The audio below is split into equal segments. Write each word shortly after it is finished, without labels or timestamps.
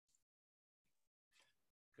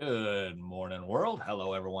Good morning, world.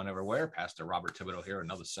 Hello, everyone, everywhere. Pastor Robert Thibodeau here.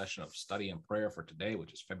 Another session of study and prayer for today,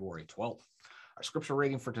 which is February 12th. Our scripture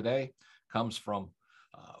reading for today comes from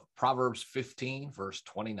Proverbs 15, verse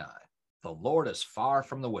 29. The Lord is far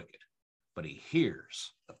from the wicked, but he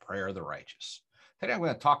hears the prayer of the righteous. Today, I'm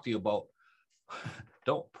going to talk to you about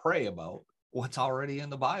don't pray about what's already in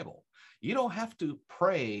the Bible. You don't have to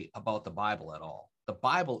pray about the Bible at all. The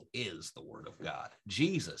Bible is the Word of God.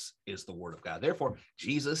 Jesus is the Word of God. Therefore,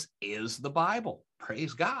 Jesus is the Bible.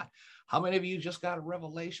 Praise God. How many of you just got a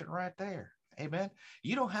revelation right there? Amen.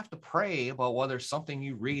 You don't have to pray about whether something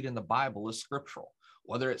you read in the Bible is scriptural,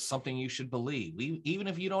 whether it's something you should believe, even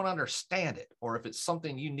if you don't understand it, or if it's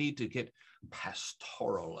something you need to get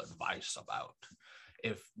pastoral advice about.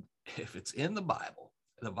 If it's in the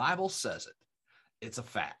Bible says it, it's a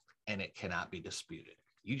fact, and it cannot be disputed.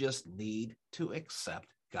 You just need to accept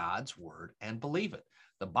God's word and believe it.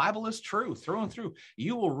 The Bible is true through and through.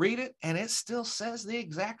 You will read it and it still says the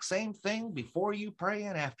exact same thing before you pray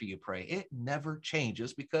and after you pray. It never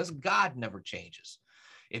changes because God never changes.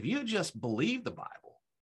 If you just believe the Bible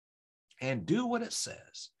and do what it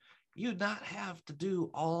says, you'd not have to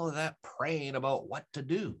do all of that praying about what to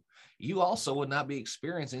do. You also would not be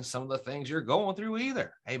experiencing some of the things you're going through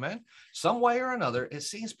either. Amen. Some way or another, it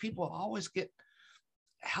seems people always get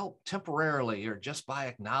help temporarily or just by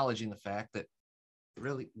acknowledging the fact that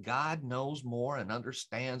really God knows more and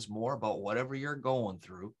understands more about whatever you're going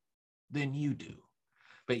through than you do.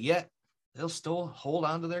 But yet they'll still hold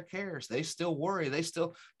on to their cares. They still worry. They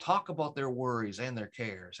still talk about their worries and their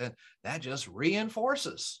cares. And that just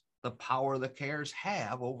reinforces the power the cares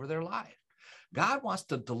have over their life. God wants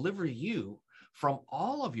to deliver you from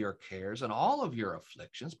all of your cares and all of your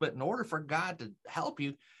afflictions. But in order for God to help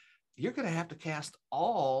you, you're going to have to cast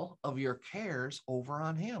all of your cares over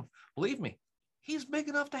on him. Believe me, he's big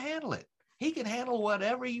enough to handle it. He can handle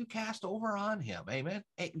whatever you cast over on him. Amen.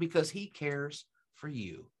 Because he cares for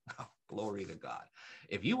you. Oh, glory to God.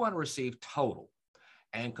 If you want to receive total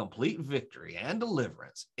and complete victory and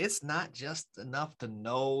deliverance, it's not just enough to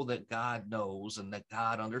know that God knows and that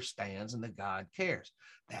God understands and that God cares.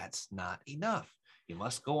 That's not enough. You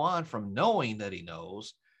must go on from knowing that he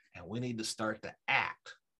knows, and we need to start to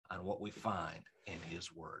act on what we find in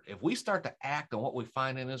his word. If we start to act on what we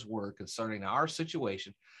find in his word concerning our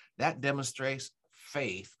situation, that demonstrates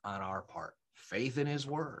faith on our part, faith in his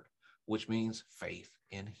word, which means faith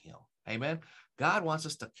in him. Amen. God wants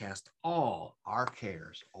us to cast all our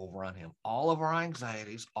cares over on him, all of our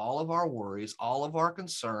anxieties, all of our worries, all of our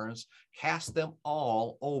concerns, cast them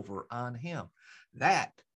all over on him.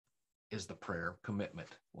 That is the prayer of commitment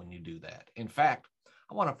when you do that. In fact,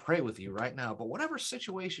 I want to pray with you right now, but whatever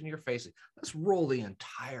situation you're facing, let's roll the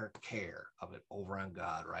entire care of it over on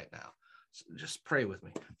God right now. So just pray with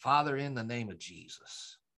me. Father, in the name of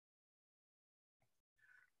Jesus,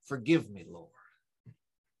 forgive me, Lord,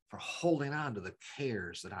 for holding on to the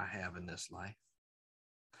cares that I have in this life.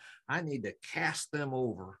 I need to cast them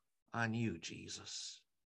over on you, Jesus.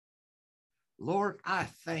 Lord, I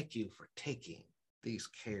thank you for taking these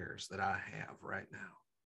cares that I have right now,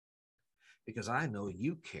 because I know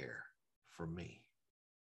you care for me.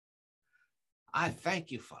 I thank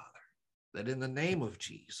you, Father, that in the name of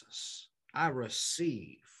Jesus, I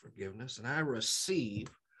receive forgiveness and I receive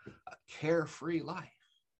a carefree life.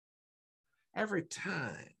 Every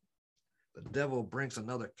time the devil brings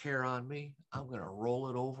another care on me, I'm going to roll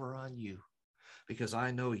it over on you, because I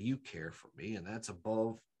know you care for me, and that's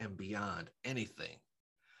above and beyond anything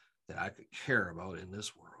that I could care about in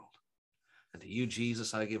this world. And to you,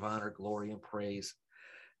 Jesus, I give honor, glory, and praise.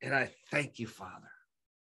 And I thank you, Father,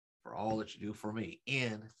 for all that you do for me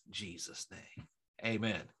in Jesus' name.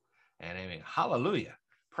 Amen and amen. Hallelujah.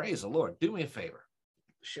 Praise the Lord. Do me a favor.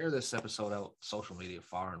 Share this episode out social media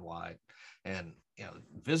far and wide. And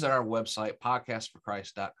visit our website,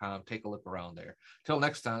 podcastforchrist.com. Take a look around there. Till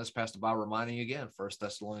next time, this is Pastor Bob reminding you again, 1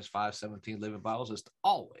 Thessalonians 5:17, Living Bibles is to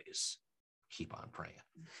always keep on praying.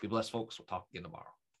 Be blessed, folks. We'll talk again tomorrow.